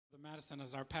Madison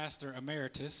as our pastor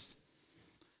emeritus.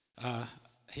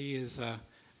 He is a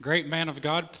great man of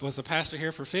God, was a pastor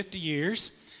here for 50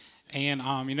 years. And,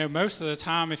 most of the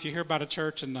time, if you hear about a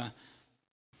church and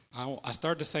I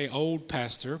started to say old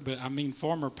pastor, but I mean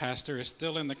former pastor is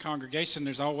still in the congregation,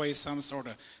 there's always some sort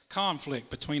of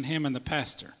conflict between him and the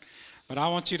pastor. But I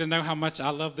want you to know how much I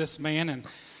love this man,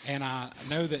 and I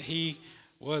know that he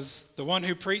was the one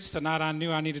who preached the night I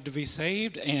knew I needed to be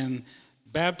saved and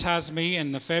baptized me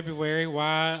in the February.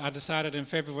 Why I decided in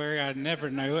February, I'd never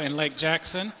know, in Lake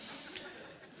Jackson.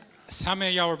 How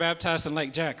many of y'all were baptized in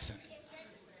Lake Jackson?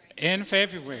 In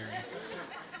February.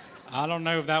 I don't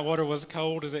know if that water was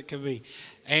cold as it could be.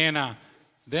 And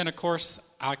then, of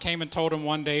course, I came and told him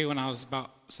one day when I was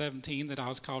about 17 that I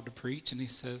was called to preach, and he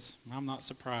says, I'm not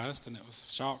surprised, and it was a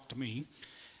shock to me.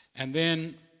 And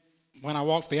then when I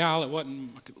walked the aisle, it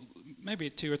wasn't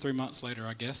maybe 2 or 3 months later,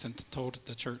 I guess, and told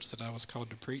the church that I was called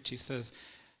to preach. He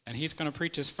says, and he's going to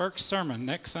preach his first sermon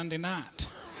next Sunday night.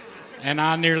 And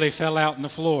I nearly fell out on the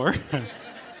floor.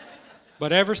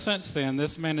 But ever since then,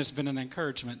 this man has been an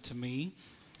encouragement to me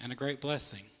and a great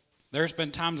blessing. There's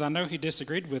been times I know he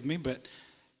disagreed with me, but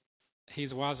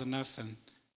he's wise enough and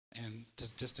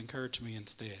to just encourage me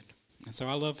instead. And so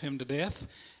I love him to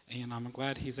death, and I'm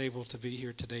glad he's able to be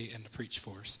here today and to preach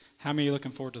for us. How many are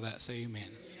looking forward to that? Say amen.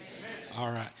 All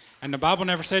right. And the Bible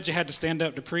never said you had to stand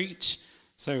up to preach,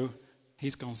 so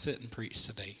he's going to sit and preach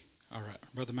today. All right.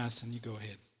 Brother Madison, you go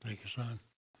ahead. Thank you, son.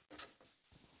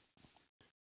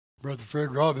 Brother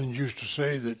Fred Robbins used to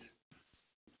say that the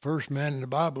first man in the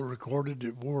Bible recorded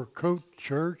that wore a coat to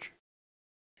church,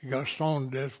 he got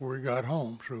stoned to death before he got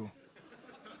home. So,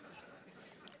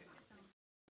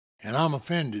 and I'm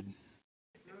offended.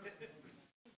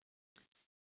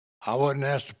 I wasn't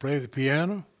asked to play the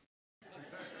piano,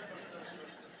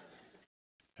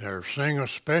 or sing a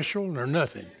special, or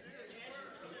nothing.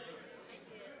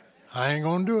 I ain't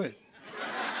going to do it.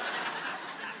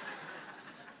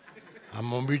 I'm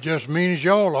going to be just as mean as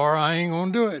y'all are. I ain't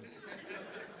going to do it.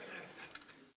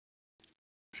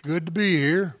 It's good to be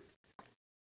here.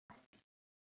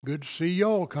 Good to see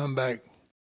y'all come back.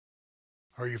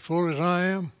 Are you full as I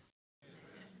am?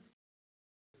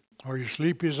 Are you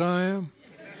sleepy as I am?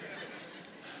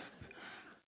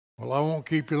 Well, I won't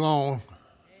keep you long.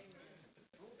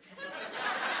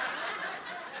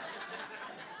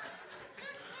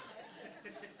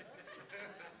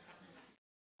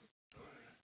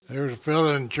 There was a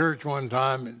fellow in church one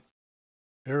time, and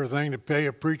everything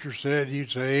the preacher said, he'd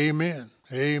say, amen,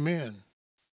 amen.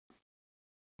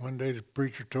 One day the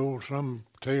preacher told some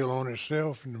tale on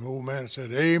himself, and the old man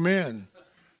said, amen.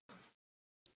 The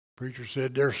preacher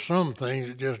said, there's some things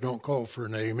that just don't call for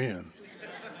an amen.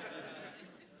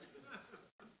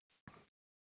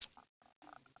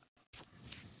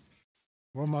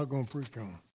 What am I going to preach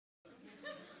on?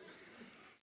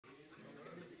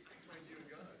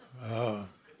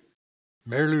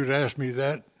 Mary Lou's asked me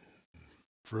that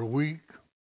for a week.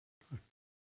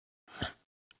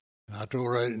 And I told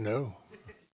her I didn't know.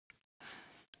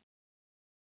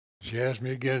 She asked me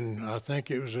again, I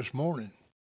think it was this morning,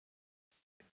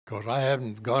 because I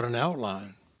haven't got an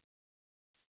outline.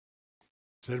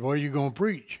 Said, what are you going to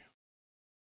preach?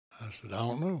 I said, I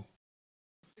don't know.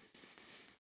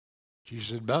 She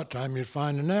said, about time you're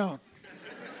finding out.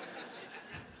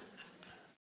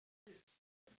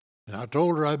 And I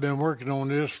told her I've been working on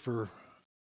this for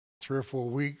 3 or 4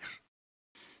 weeks,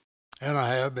 and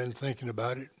I have been thinking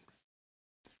about it.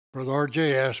 Brother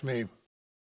R.J. asked me,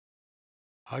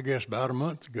 I guess about a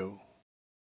month ago,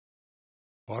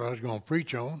 what I was going to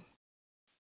preach on.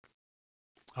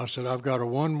 I said, I've got a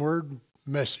one-word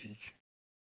message.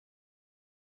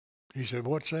 He said,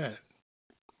 what's that?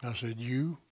 I said,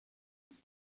 you.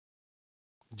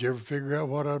 Did you ever figure out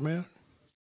what I meant?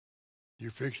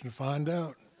 You're fixing to find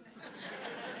out.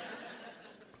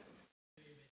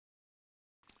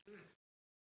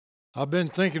 I've been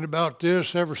thinking about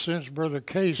this ever since Brother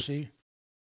Casey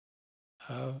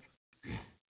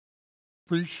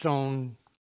preached on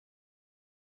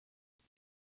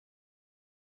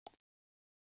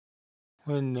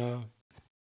when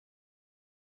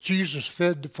Jesus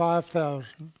fed the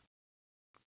 5,000.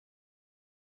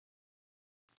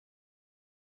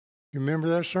 You remember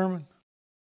that sermon?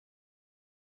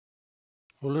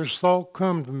 Well, this thought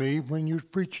come to me when you was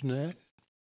preaching that.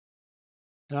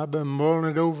 And I've been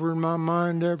mulling it over in my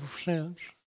mind ever since.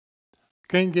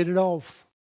 Can't get it off.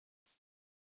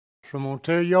 So I'm going to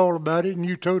tell you all about it, and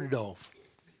you told it off.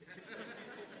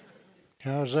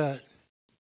 How's that? Is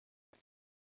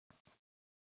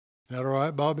that all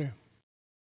right, Bobby?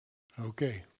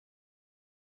 Okay.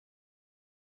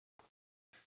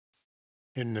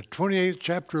 In the 28th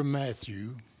chapter of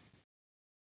Matthew,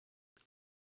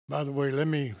 by the way, let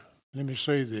me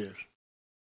say this.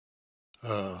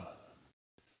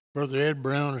 Brother Ed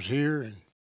Brown is here, and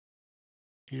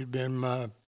he's been my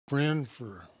friend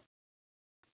for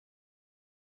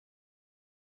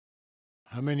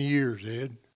how many years,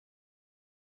 Ed?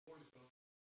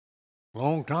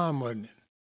 Long time, wasn't it?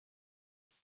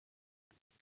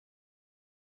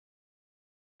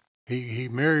 He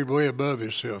married way above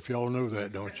himself. Y'all know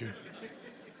that, don't you?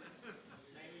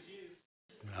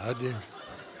 I did.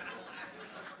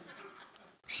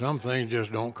 Some things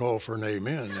just don't call for an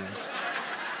amen now.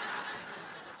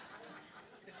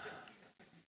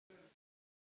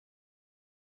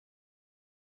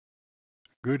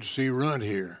 Good to see Runt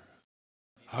here.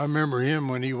 I remember him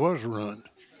when he was Runt.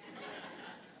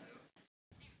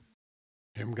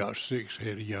 Him got 6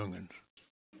 head of young'uns.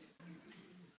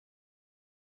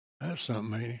 That's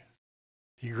something, ain't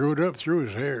he? He grew it up through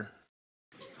his hair.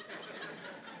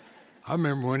 I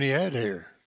remember when he had hair.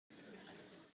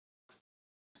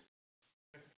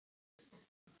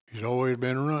 He's always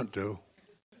been a Runt, though.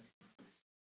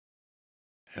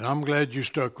 And I'm glad you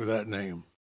stuck with that name.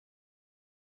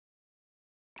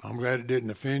 I'm glad it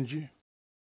didn't offend you.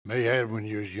 May have when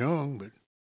you was young, but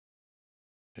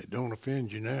it don't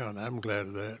offend you now, and I'm glad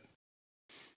of that.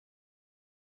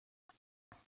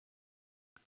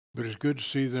 But it's good to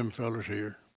see them fellas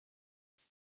here.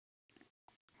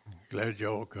 Glad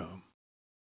y'all come.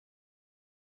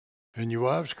 And your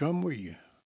wives come with you.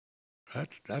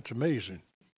 That's amazing.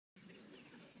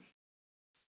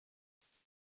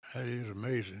 That is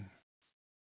amazing.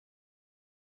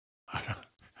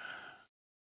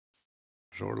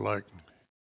 Sort of like,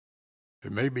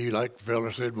 it may be like the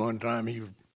fella said one time,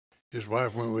 his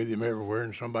wife went with him everywhere,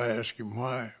 and somebody asked him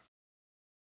why.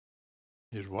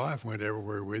 His wife went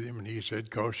everywhere with him, and he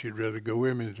said, "'Cause she'd rather go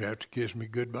with me than have to kiss me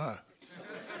goodbye."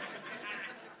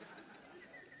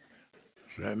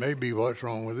 So that may be what's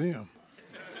wrong with them.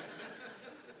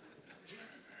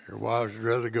 Their wives would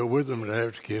rather go with them than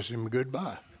have to kiss him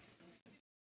goodbye.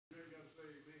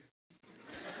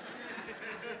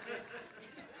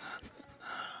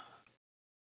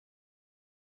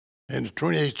 In the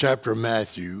 28th chapter of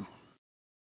Matthew,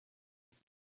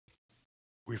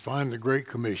 we find the Great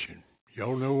Commission.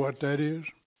 Y'all know what that is?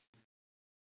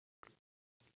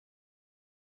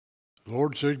 The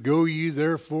Lord said, "Go ye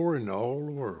therefore into all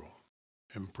the world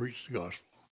and preach the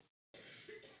gospel."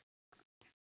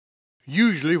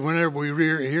 Usually whenever we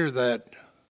hear that,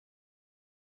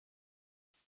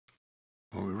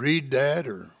 when we read that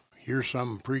or hear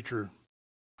some preacher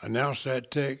announce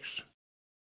that text,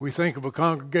 we think of a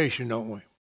congregation, don't we?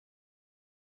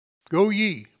 Go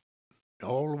ye to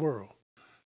all the world.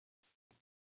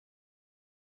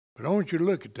 But I want you to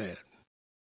look at that.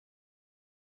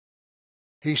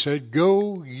 He said,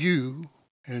 "Go you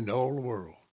into all the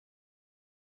world."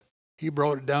 He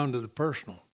brought it down to the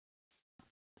personal.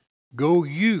 Go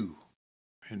you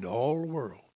into all the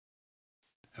world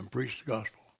and preach the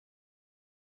gospel.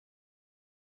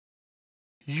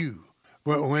 You.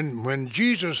 Well, when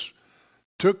Jesus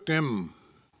took them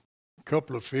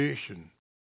couple of fish and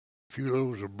a few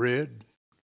loaves of bread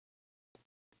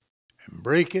and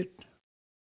break it,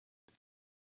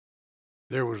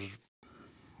 there was,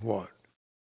 what,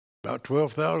 about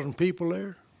 12,000 people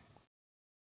there?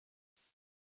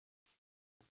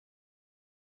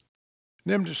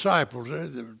 Them disciples,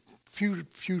 there were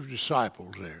few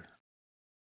disciples there.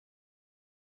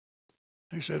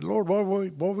 They said, "Lord, what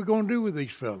are we going to do with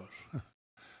these fellas?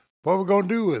 What are we going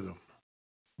to do with them?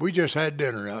 We just had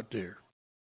dinner out there.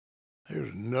 There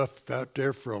was enough out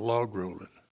there for a log rolling.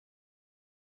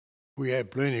 We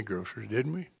had plenty of groceries,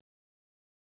 didn't we?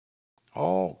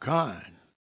 All kind.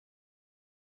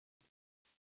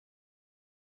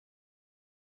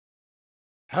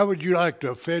 How would you like to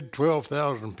have fed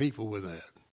 12,000 people with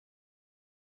that?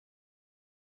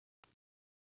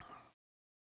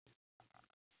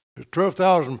 There's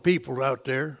 12,000 people out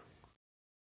there.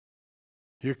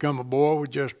 Here come a boy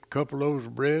with just a couple loaves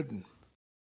of bread and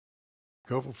a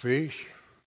couple fish.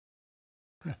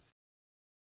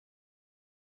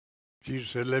 Jesus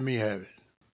said, "Let me have it."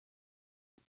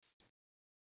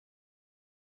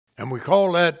 And we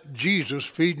call that Jesus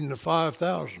feeding the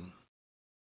 5,000.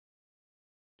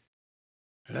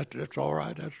 And that's all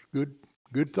right. That's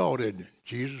good thought, isn't it?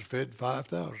 Jesus fed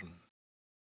 5,000.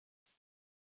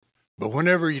 But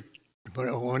whenever he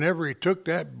took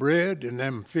that bread and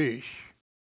them fish,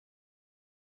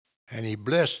 and he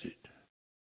blessed it,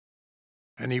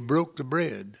 and he broke the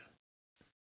bread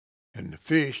and the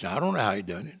fish. Now, I don't know how he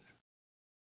done it.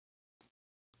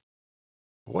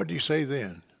 What did he say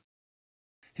then?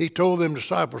 He told them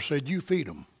disciples, said, you feed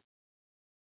them.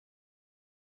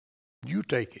 You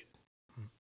take it.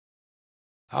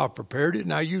 I've prepared it,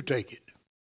 now you take it.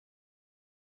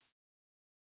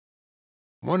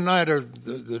 One night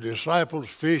the disciples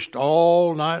fished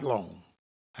all night long.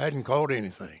 Hadn't caught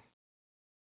anything.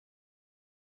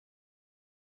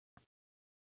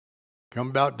 Come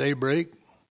about daybreak,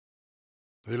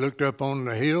 they looked up on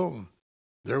the hill, and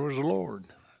there was the Lord.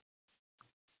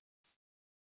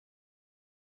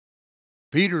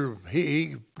 Peter,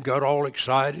 he got all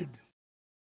excited.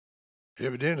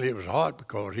 Evidently it was hot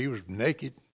because he was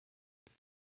naked.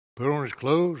 Put on his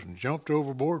clothes and jumped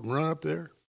overboard and run up there.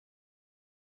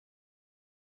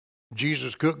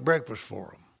 Jesus cooked breakfast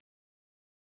for him.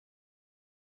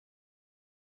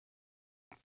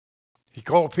 He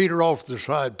called Peter off to the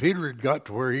side. Peter had got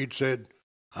to where he'd said,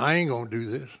 I ain't going to do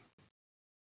this.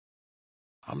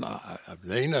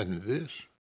 There ain't nothing to this.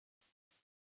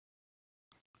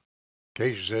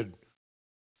 Casey said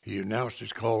he announced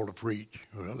his call to preach.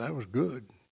 Well, that was good.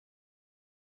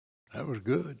 That was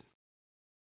good.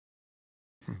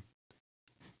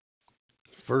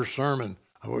 First sermon,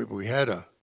 we had a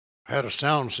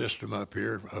sound system up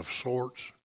here of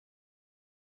sorts.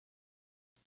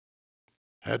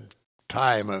 Had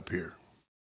time up here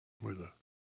with a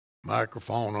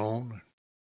microphone on,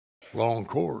 long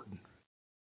cord.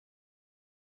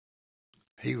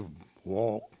 He would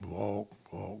walk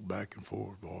back and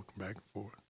forth, walking back and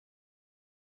forth.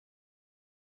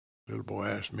 Little boy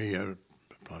asked me, I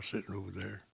was sitting over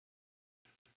there.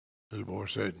 Little boy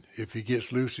said, if he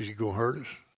gets loose, is he going to hurt us?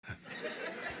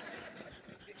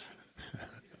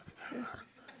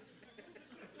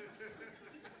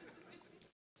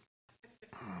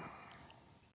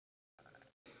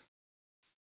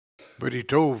 But he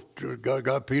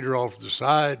got Peter off the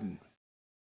side and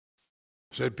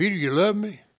said, Peter, you love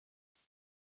me?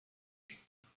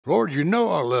 Lord, you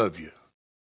know I love you.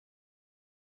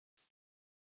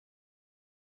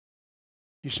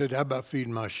 He said, how about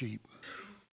feeding my sheep?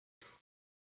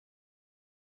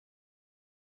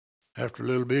 After a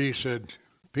little bit, he said,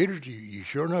 Peter, you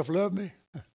sure enough love me?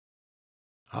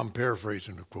 I'm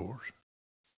paraphrasing, of course.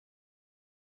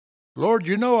 Lord,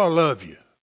 you know I love you.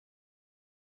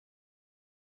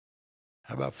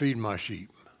 How about feeding my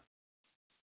sheep?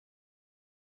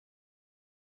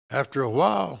 After a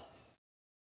while,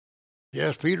 he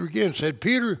asked Peter again, said,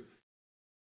 Peter,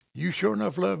 you sure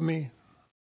enough love me?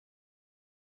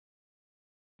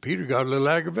 Peter got a little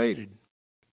aggravated.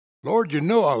 Lord, you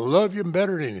know I love you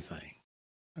better than anything.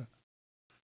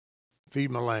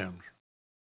 Feed my lambs.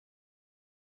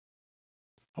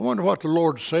 I wonder what the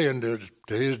Lord's saying to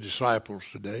his disciples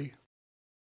today.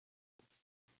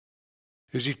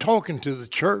 Is he talking to the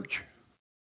church?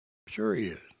 Sure he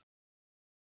is.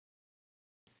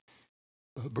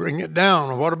 Bring it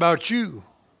down. What about you?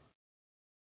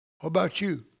 What about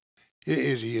you?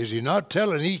 Is he not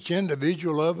telling each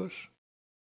individual of us?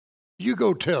 You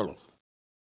go tell them.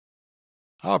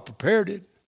 I prepared it.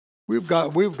 We've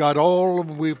got all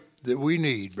of them that we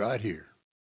need right here.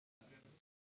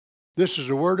 This is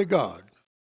the Word of God.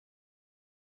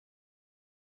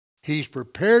 He's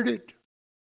prepared it.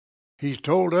 He's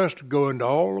told us to go into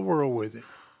all the world with it.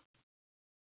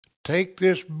 Take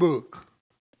this book.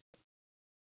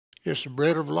 It's the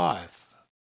bread of life.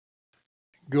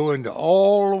 Go into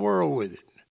all the world with it.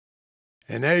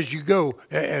 And as you go,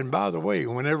 and by the way,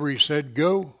 whenever he said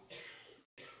go,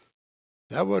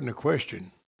 that wasn't a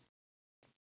question.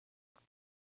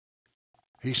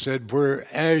 He said,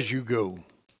 as you go,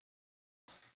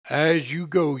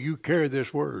 you carry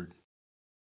this word.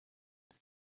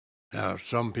 Now,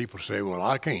 some people say, well,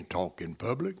 I can't talk in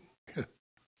public.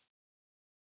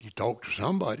 You talk to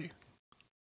somebody,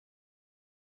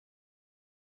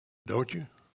 don't you?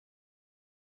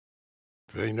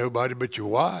 If it ain't nobody but your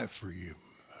wife or your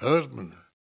husband,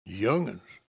 your young'uns,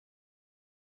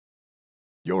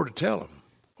 you ought to tell them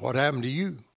what happened to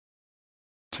you.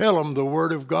 Tell them the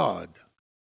Word of God.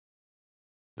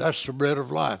 That's the bread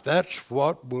of life. That's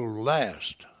what will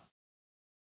last.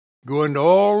 Go into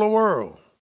all the world.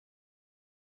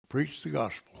 Preach the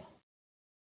gospel.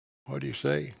 What do you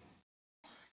say?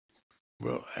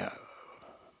 Well,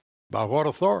 by what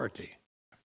authority?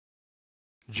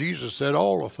 Jesus said,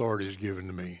 all authority is given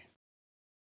to me.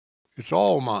 It's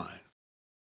all mine.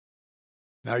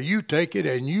 Now you take it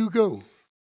and you go.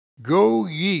 Go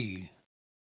ye.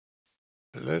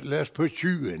 Let's put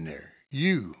you in there.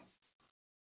 You.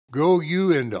 Go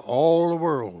you into all the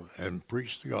world and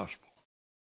preach the gospel.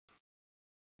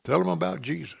 Tell them about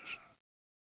Jesus.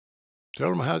 Tell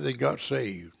them how they got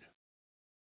saved.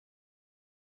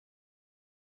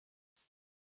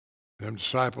 Them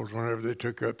disciples, whenever they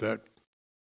took up that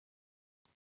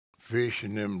fish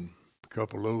and them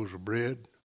couple loaves of bread,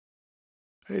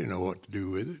 they didn't know what to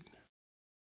do with it.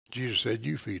 Jesus said,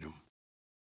 you feed them.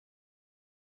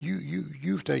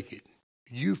 You take it.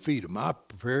 You feed them. I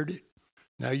prepared it.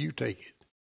 Now you take it.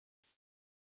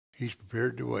 He's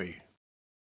prepared the way.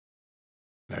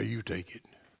 Now you take it.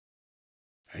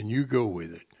 And you go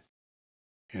with it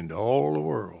into all the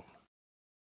world.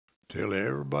 Tell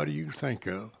everybody you can think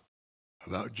of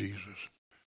about Jesus.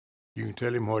 You can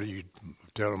tell him what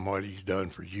he's done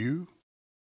for you,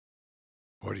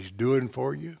 what he's doing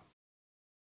for you.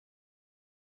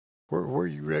 Where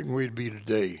you reckon we'd be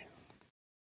today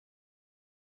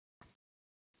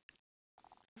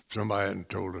if somebody hadn't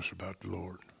told us about the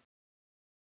Lord?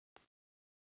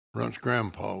 Runt's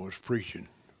grandpa was preaching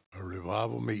a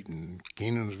revival meeting in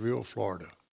Kenansville, Florida,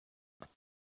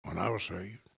 when I was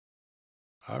saved.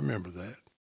 I remember that.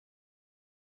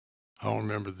 I don't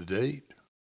remember the date.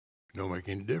 It don't make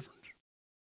any difference.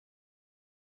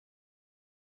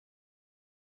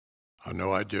 I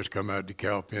know I'd just come out to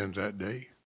Cowpens that day.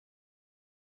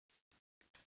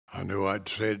 I know I'd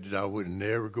said that I would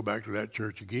never go back to that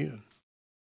church again.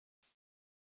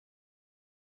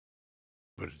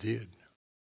 But it did.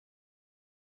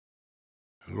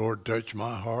 The Lord touched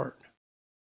my heart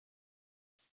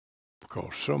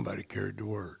because somebody carried the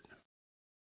word.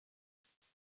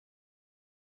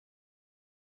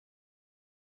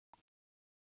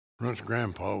 Runt's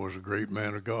grandpa was a great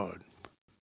man of God,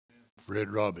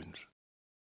 Fred Robbins.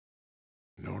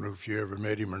 I don't know if you ever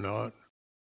met him or not.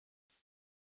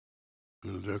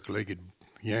 Little duck-legged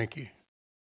Yankee.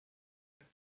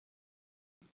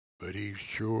 But he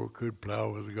sure could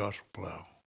plow with the gospel plow.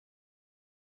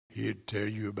 He'd tell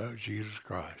you about Jesus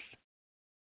Christ.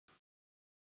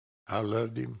 I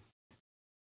loved him.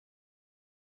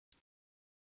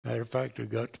 Matter of fact, I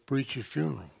got to preach his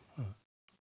funeral.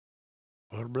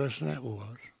 What a blessing that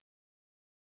was.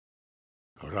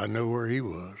 Because I know where he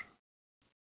was.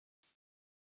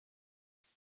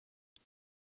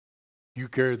 You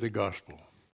carry the gospel.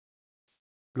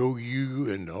 Go you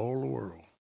into all the world.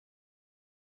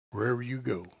 Wherever you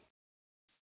go.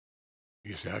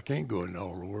 You say, I can't go into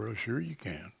all the world. Sure you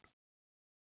can.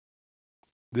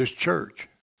 This church,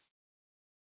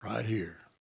 right here,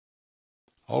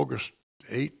 August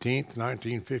 18th,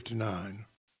 1959,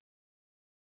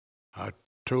 I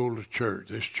told the church,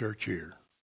 this church here,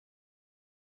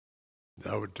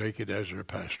 that I would take it as their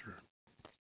pastor.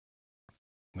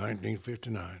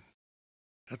 1959.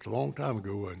 That's a long time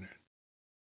ago, wasn't it?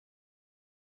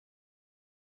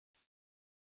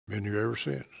 Been here ever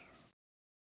since.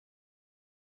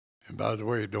 And by the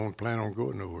way, don't plan on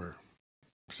going nowhere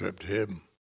except to heaven.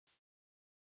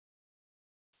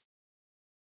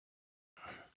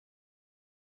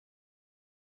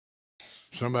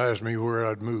 Somebody asked me where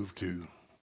I'd move to.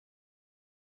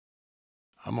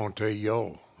 I'm going to tell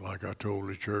y'all, like I told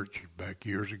the church back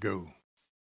years ago,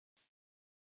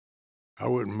 I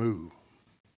wouldn't move.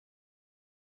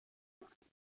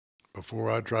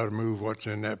 Before I'd try to move what's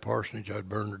in that parsonage, I'd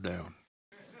burn her down.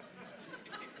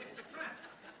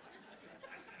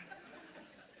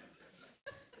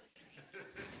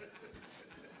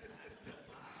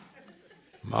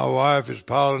 My wife has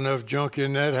piled enough junk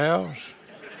in that house.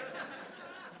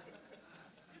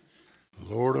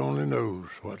 The Lord only knows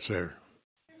what's there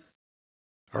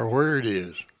or where it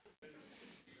is.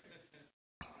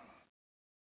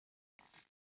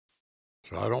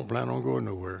 So I don't plan on going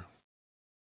nowhere.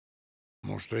 I'm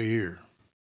going to stay here.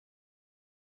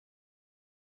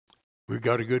 We've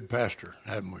got a good pastor,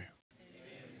 haven't we?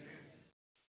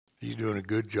 He's doing a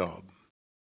good job.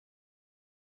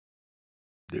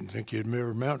 Didn't think he'd ever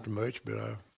amount to much, but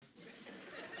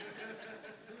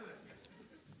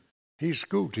he's a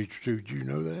school teacher too. Did you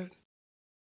know that?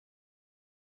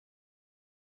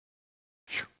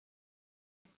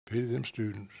 Pity them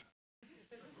students.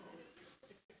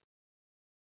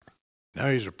 Now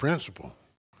he's a principal.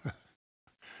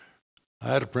 I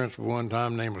had a principal one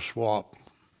time named Swap.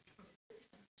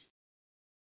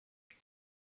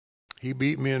 He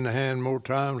beat me in the hand more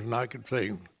times than I could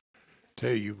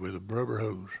tell you with a rubber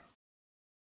hose.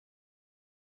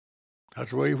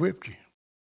 That's the way he whipped you.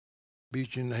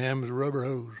 Beat you in the hand with a rubber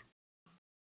hose.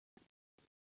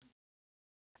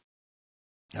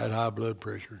 I had high blood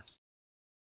pressure.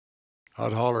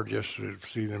 I'd holler just to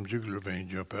see them jugular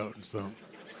veins jump out and something.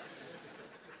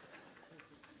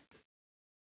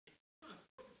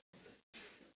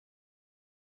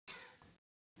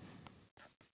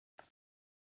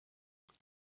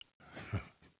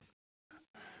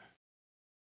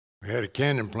 We had a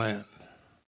canning plant.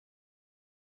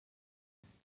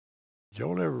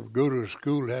 y'all ever go to a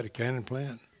school that had a canning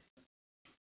plant?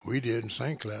 We did in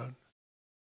St. Cloud.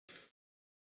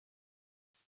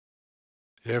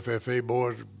 The FFA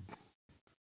boys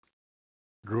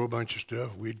grow a bunch of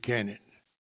stuff, we'd can it.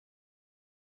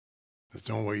 That's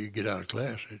the only way you get out of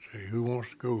class. They'd say, who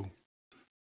wants to go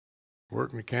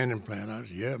work in the canning plant? I said,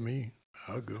 yeah, me,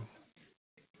 I'll go.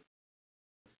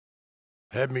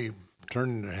 Had me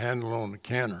turning the handle on the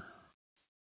canner.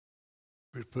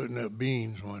 We was putting up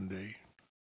beans one day.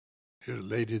 There was a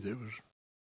lady that was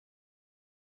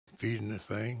feeding the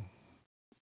thing.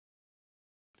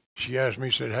 She asked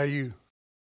me, said,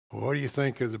 what do you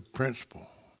think of the principal?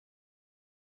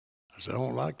 I said, I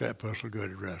don't like that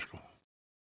pustle-gutted rascal.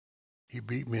 He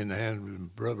beat me in the hand with a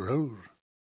rubber hose.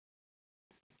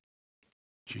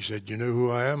 She said, you know who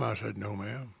I am? I said, no,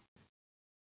 ma'am.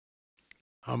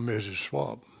 I'm Mrs.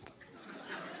 Swab.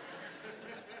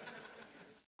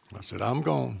 I said, I'm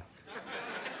gone.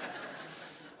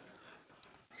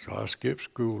 So I skipped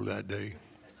school that day.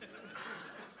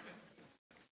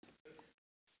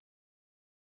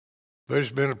 But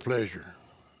it's been a pleasure.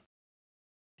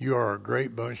 You are a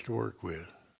great bunch to work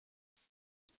with.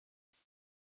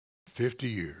 50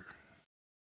 years.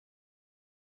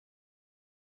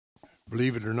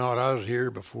 Believe it or not, I was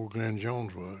here before Glenn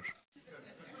Jones was.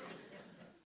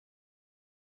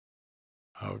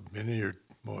 I've been here,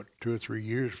 2 or 3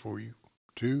 years for you?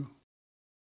 2?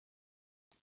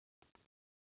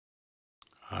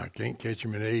 I can't catch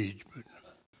him in age, but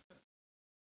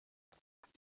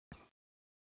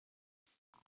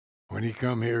when he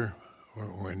come here, or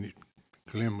when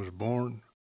Glenn was born,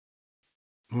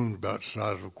 moon's about the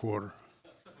size of a quarter.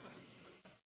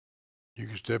 You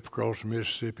could step across the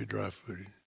Mississippi dry-footed.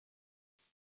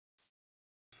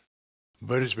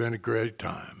 But it's been a great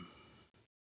time.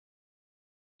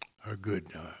 A good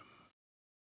time.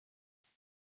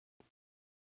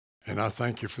 And I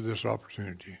thank you for this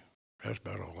opportunity. That's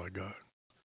about all I got.